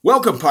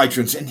Welcome,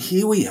 patrons, and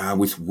here we are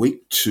with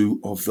week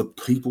 2 of the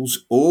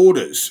People's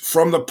Orders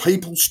from the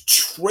People's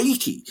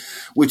Treaty,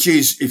 which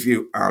is, if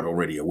you aren't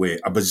already aware,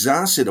 a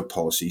bizarre set of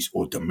policies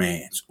or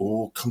demands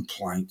or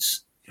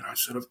complaints,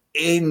 sort of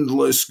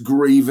endless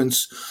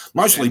grievance,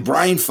 mostly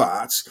brain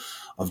farts,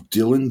 of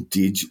Dylan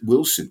Didge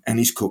Wilson and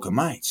his cooker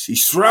mates.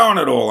 He's thrown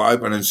it all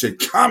open and said,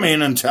 come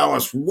in and tell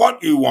us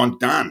what you want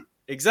done.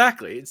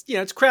 Exactly. It's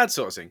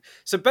crowdsourcing.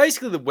 So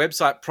basically the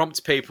website prompts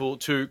people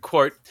to,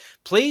 quote,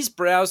 please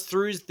browse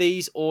through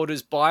these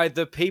orders by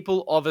the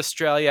people of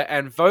Australia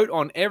and vote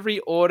on every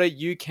order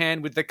you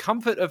can with the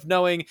comfort of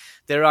knowing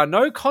there are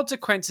no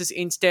consequences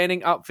in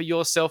standing up for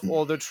yourself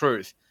or the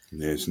truth.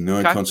 There's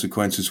no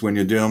consequences when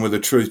you're dealing with the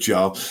truth,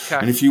 Joel. Okay.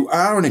 And if you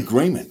are in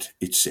agreement,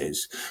 it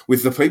says,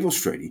 with the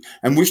People's Treaty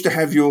and wish to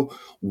have your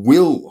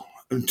will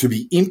to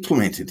be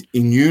implemented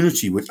in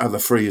unity with other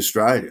free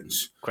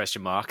Australians.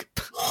 Question mark.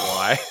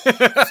 Why?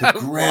 The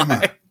grammar.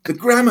 Why? The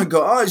grammar,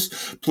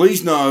 guys.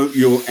 Please know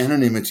your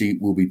anonymity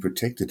will be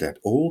protected at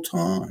all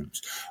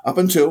times, up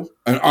until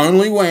and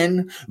only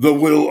when the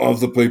will of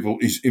the people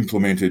is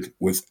implemented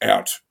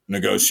without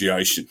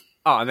negotiation.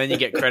 Oh, and then you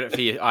get credit for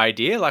your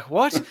idea? Like,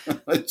 what?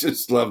 I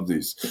just love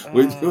this.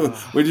 We're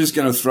just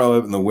going to throw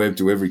open the web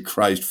to every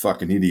crazed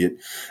fucking idiot.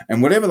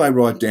 And whatever they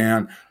write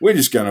down, we're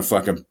just going to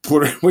fucking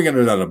put it, we're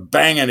going to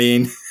bang it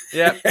in.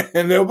 Yeah.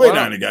 And there'll be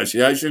no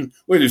negotiation.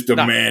 We just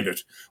demand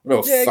it.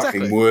 What a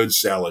fucking word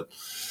salad.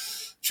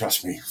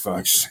 Trust me,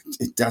 folks,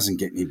 it doesn't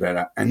get any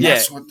better. And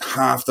that's what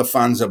half the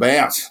fun's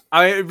about.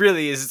 I mean, it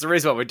really is. It's the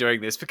reason why we're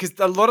doing this, because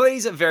a lot of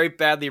these are very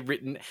badly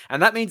written,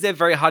 and that means they're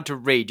very hard to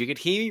read. You could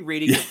hear me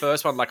reading the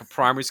first one like a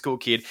primary school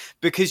kid,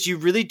 because you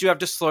really do have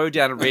to slow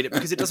down and read it,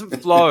 because it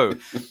doesn't flow.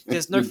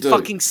 There's no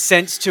fucking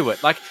sense to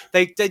it. Like,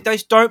 they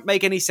don't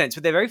make any sense,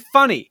 but they're very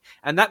funny.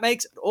 And that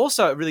makes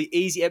also a really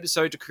easy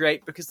episode to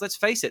create, because let's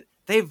face it,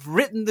 they've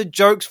written the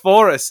jokes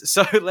for us.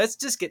 So let's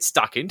just get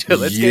stuck into it.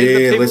 Let's get into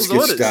the People's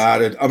Orders.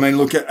 Started. I mean,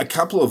 look, a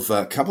couple of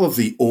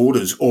the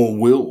orders or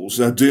wills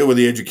deal with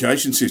the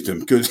education system,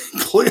 because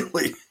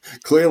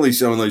clearly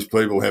some of these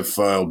people have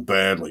failed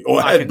badly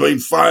or had been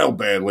failed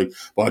badly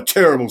by a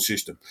terrible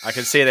system. I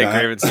can see their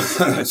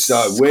grievances.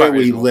 So where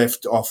we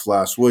left off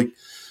last week,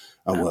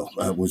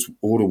 it was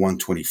Order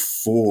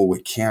 124.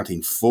 We're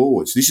counting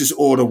forwards. This is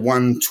Order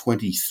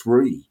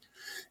 123.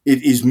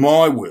 It is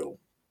my will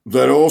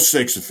that all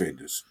sex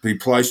offenders be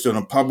placed on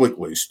a public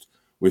list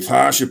with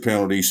harsher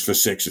penalties for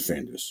sex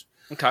offenders.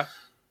 Okay.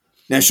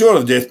 Now, short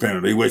of the death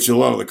penalty, which a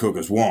lot of the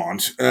cookers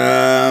want,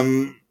 I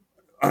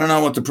don't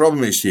know what the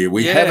problem is here.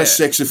 We have a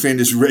sex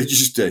offenders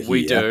register here.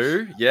 We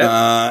do,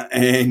 yeah.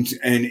 And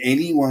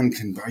anyone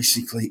can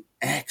basically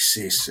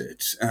access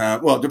it.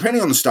 Well,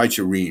 depending on the state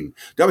you're in.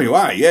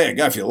 WA,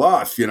 go for your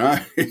life,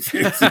 If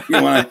you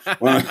want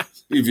to,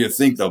 if you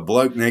think the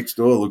bloke next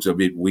door looks a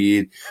bit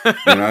weird,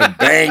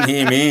 bang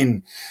him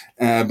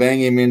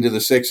into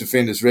the sex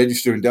offenders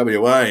register in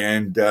WA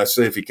and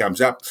see if he comes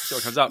up. See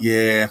what comes up.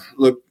 Yeah,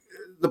 look.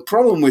 The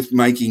problem with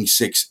making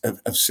sex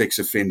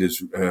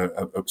offenders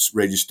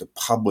register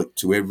public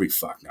to every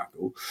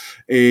fuckknuckle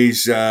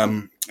is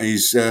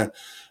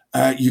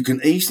you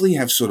can easily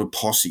have sort of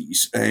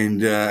posses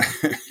and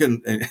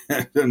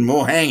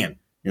more hanging,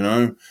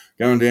 going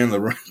down the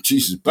road.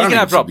 Jesus,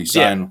 Bunnings would be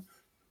saying,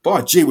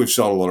 by gee, we've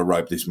sold a lot of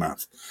rope this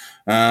month.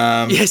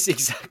 Yes,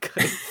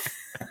 exactly.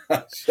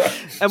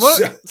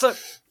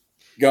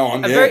 Go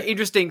on. A very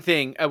interesting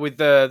thing with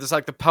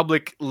the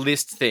public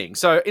list thing.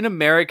 So in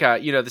America,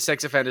 the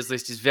sex offenders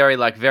list is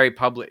very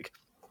public.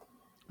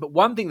 But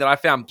one thing that I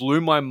found blew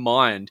my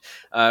mind,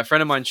 a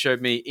friend of mine showed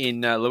me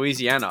in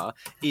Louisiana,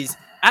 is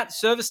at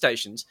service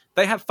stations,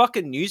 they have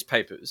fucking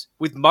newspapers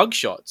with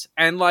mugshots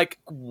and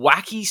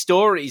wacky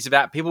stories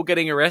about people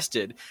getting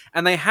arrested.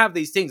 And they have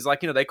these things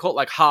they call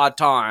it Hard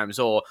Times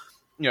or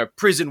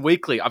Prison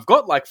Weekly. I've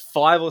got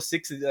 5 or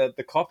 6 of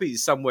the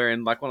copies somewhere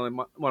in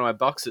one of my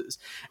boxes,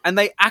 and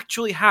they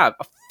actually have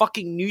a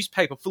fucking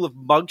newspaper full of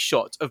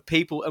mugshots of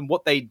people and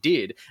what they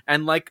did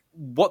and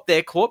what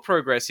their court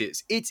progress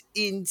is. It's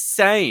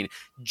insane.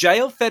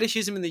 Jail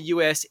fetishism in the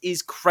US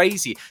is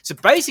crazy. So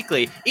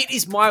basically, it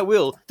is my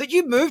will that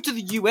you move to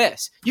the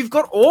US. You've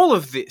got all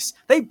of this.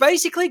 They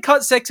basically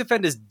cut sex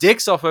offenders'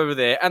 dicks off over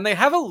there, and they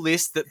have a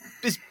list that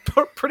is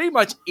pretty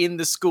much in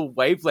the school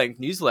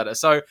wavelength newsletter.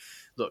 So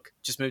look,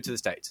 just move to the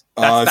States.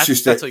 That's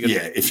what you're going to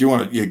do. If you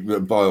want to,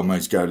 by all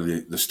means, go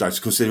to the States,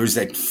 because there is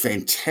that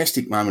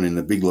fantastic moment in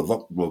The Big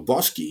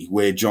Lebowski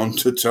where John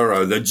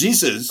Turturro, the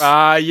Jesus...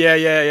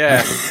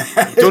 yeah.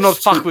 Do not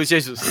fuck with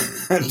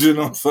Jesus. Do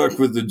not fuck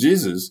with the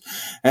Jesus,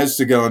 has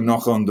to go and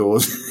knock on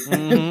doors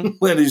and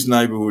let his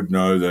neighbourhood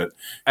know that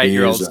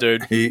 8-year-olds,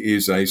 dude. He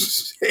is a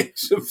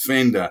sex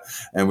offender.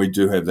 And we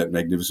do have that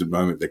magnificent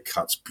moment that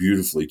cuts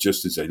beautifully,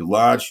 just as a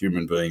large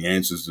human being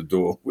answers the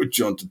door with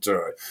John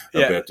Turturro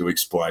about to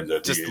explain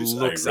that he is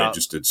a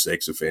registered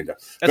sex offender.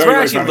 That's where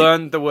I actually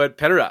learned the word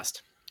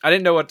pederast. I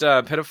didn't know what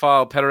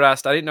pedophile,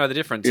 pederast. I didn't know the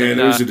difference. Yeah, and,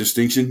 there is a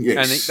distinction. and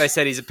Yes. they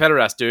said he's a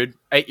pederast, dude.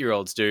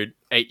 8-year-olds, dude.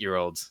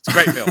 8-year-olds. It's a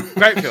great film.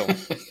 Great film.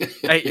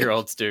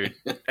 8-year-olds, dude.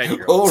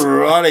 8-year-olds.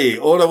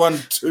 Alrighty, order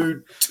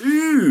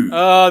 122.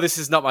 Oh, this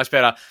is not much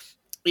better.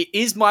 It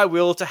is my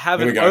will to have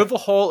Here we an go.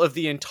 overhaul of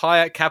the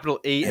entire capital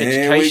E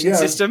There we education go.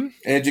 system.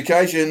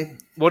 Education.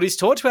 What is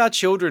taught to our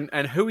children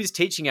and who is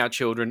teaching our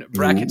children,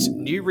 brackets, Ooh.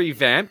 new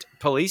revamped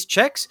police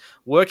checks,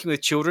 working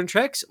with children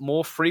checks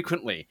more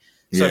frequently.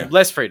 So Yeah.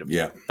 less freedom.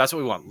 Yeah. That's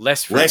what we want.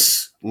 Less freedom.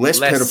 Less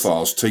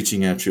pedophiles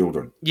teaching our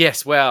children.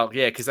 Yes, well,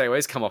 yeah, because they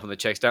always come up on the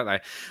checks, don't they?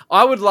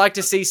 I would like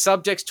to see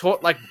subjects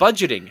taught like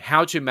budgeting,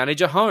 how to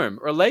manage a home,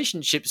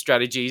 relationship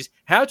strategies,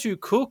 how to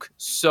cook,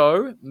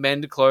 sew,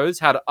 mend clothes,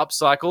 how to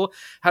upcycle,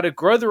 how to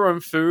grow their own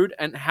food,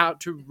 and how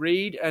to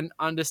read and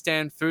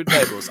understand food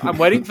labels. I'm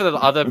waiting for the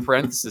other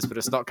parenthesis, but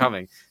it's not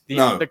coming.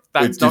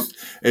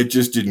 It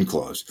just didn't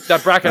close.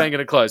 That bracket ain't going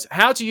to close.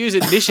 How to use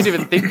initiative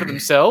and think for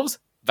themselves,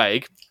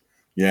 vague.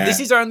 Yeah. This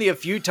is only a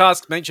few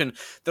tasks mentioned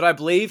that I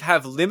believe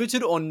have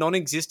limited or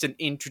non-existent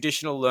in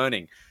traditional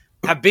learning.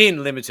 Have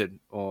been limited.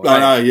 Or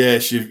No,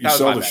 yes, you was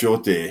sold my it bad.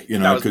 short there,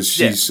 because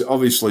she's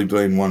obviously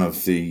been one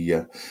of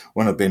the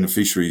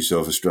beneficiaries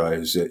of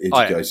Australia's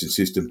education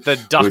system. The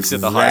ducks with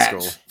at the high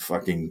that school.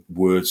 Fucking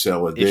word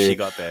salad If there. she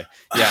got there.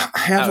 Yeah.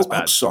 How that to was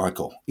bad.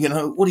 upcycle?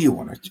 What do you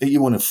want?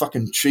 You want a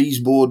fucking cheese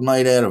board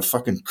made out of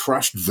fucking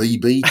crushed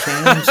VB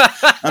cans?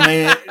 I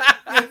mean,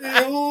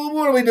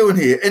 what are we doing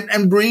here? And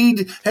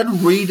how to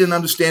read and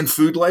understand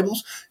food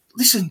labels?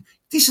 Listen,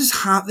 this is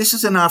hard. This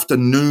is an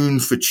afternoon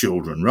for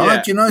children,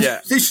 right? Yeah.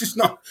 This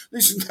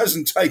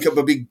doesn't take up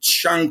a big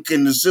chunk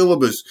in the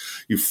syllabus,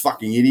 you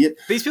fucking idiot.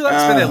 These people have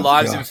to spend their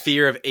lives God. in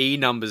fear of E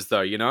numbers,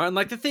 though, And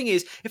like the thing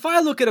is, if I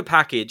look at a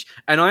package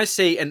and I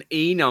see an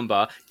E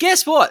number,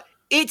 guess what?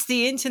 It's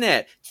the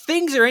internet.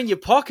 Things are in your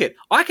pocket.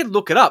 I can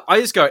look it up. I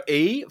just go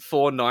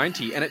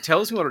E490 and it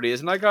tells me what it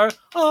is. And I go,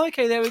 oh,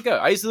 okay, there we go.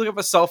 I used to look up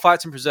for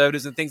sulfites and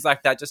preservatives and things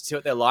like that just to see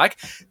what they're like.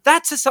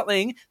 That's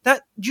something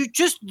that you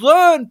just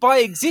learn by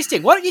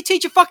existing. Why don't you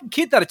teach a fucking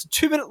kid that? It's a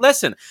 2-minute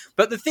lesson.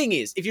 But the thing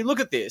is, if you look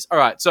at this, all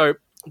right, so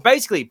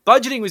basically,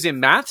 budgeting was in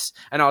maths,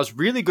 and I was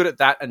really good at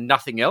that and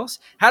nothing else.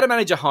 How to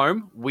manage a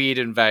home, weird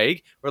and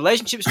vague.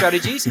 Relationship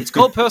strategies, it's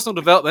called personal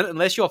development,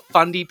 unless your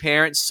fundy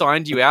parents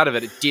signed you out of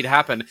it. It did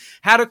happen.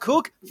 How to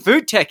cook,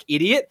 food tech,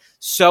 idiot.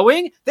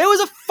 Sewing, there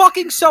was a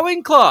fucking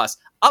sewing class.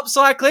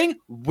 Upcycling,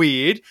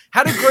 weird.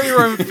 How to grow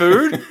your own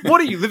food? What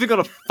are you, living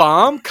on a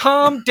farm?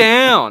 Calm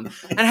down.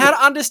 And how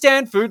to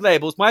understand food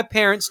labels, my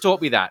parents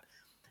taught me that.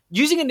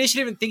 Using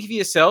initiative and thinking for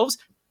yourselves,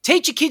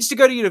 teach your kids to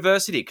go to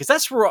university, because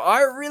that's where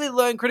I really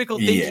learned critical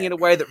thinking in a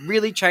way that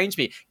really changed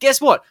me.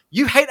 Guess what?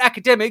 You hate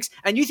academics,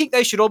 and you think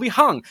they should all be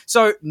hung.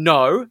 So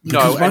no,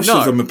 Because and most no.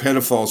 of them are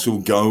pedophiles who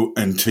will go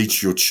and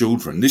teach your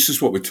children. This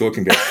is what we're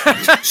talking about.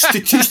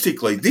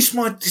 Statistically, this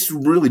will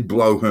really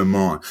blow her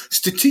mind.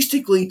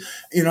 Statistically,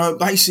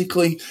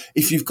 basically,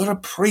 if you've got a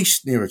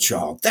priest near a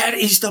child, that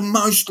is the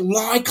most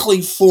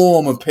likely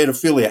form of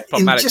pedophilia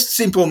in just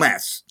simple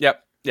maths.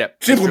 Yep.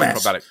 Simple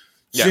maths.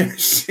 Yeah.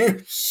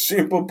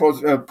 Simple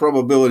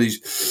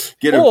probabilities.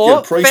 Get Or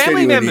a priest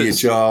family anywhere near your members.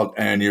 child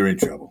and you're in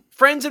trouble.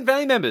 Friends and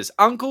family members.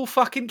 Uncle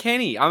fucking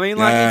Kenny. I mean,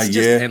 it's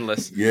just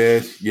endless.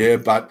 Yeah,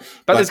 but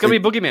there's going to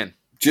be a boogeyman.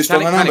 Just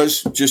on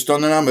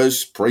the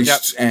numbers,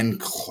 priests and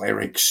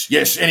clerics.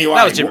 Yes, anyway.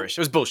 That was gibberish.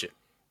 It was bullshit.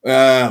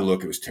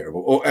 Look, it was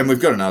terrible. Oh, and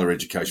we've got another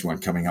education one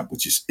coming up,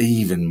 which is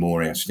even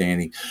more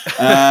outstanding.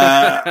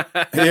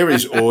 Here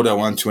is Order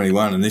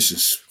 121, and this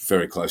is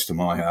very close to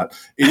my heart.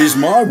 It is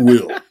my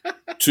will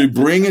to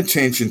bring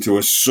attention to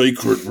a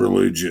secret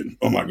religion.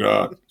 Oh, my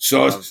God.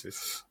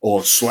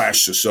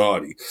 Slash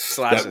society.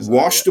 That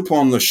washed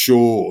upon the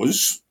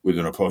shores, with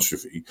an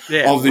apostrophe,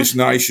 of this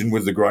nation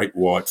with the great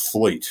white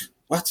fleet.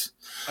 What?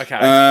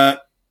 Okay.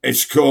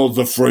 It's called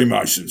the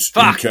Freemasons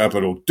in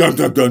capital. Dun,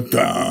 dun, dun,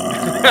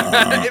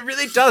 dun. It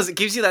really does. It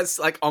gives you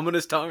that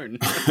ominous tone.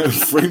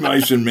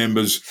 Freemason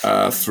members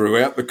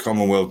throughout the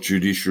Commonwealth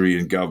judiciary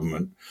and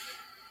government.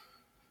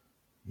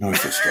 No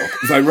full stop.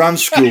 They run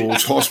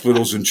schools,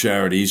 hospitals and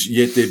charities,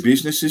 yet their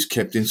business is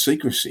kept in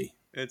secrecy.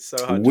 It's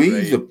so hard We, to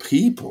read. the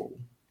people,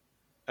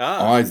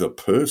 I, the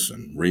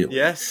person,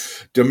 really,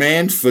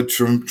 demand for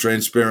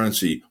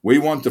transparency. We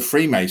want the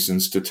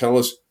Freemasons to tell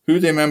us who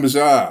their members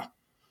are.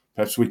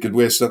 Perhaps we could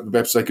wear something.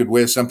 Perhaps they could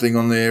wear something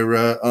on their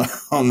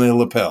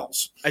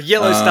lapels. A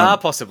yellow star,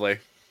 possibly.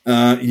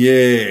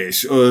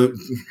 Yes.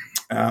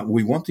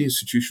 We want the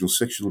institutional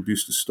sexual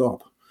abuse to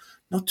stop.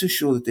 Not too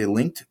sure that they're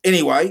linked.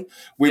 Anyway,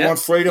 we want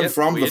freedom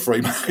from the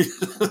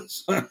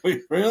Freemasons.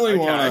 We really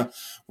want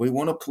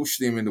to push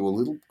them into a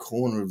little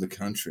corner of the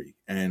country,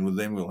 and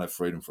then we'll have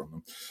freedom from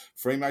them.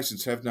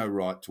 Freemasons have no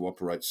right to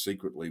operate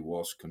secretly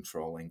whilst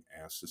controlling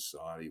our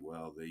society.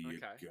 Well, there you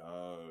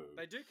go.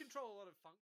 They do control a lot of functions.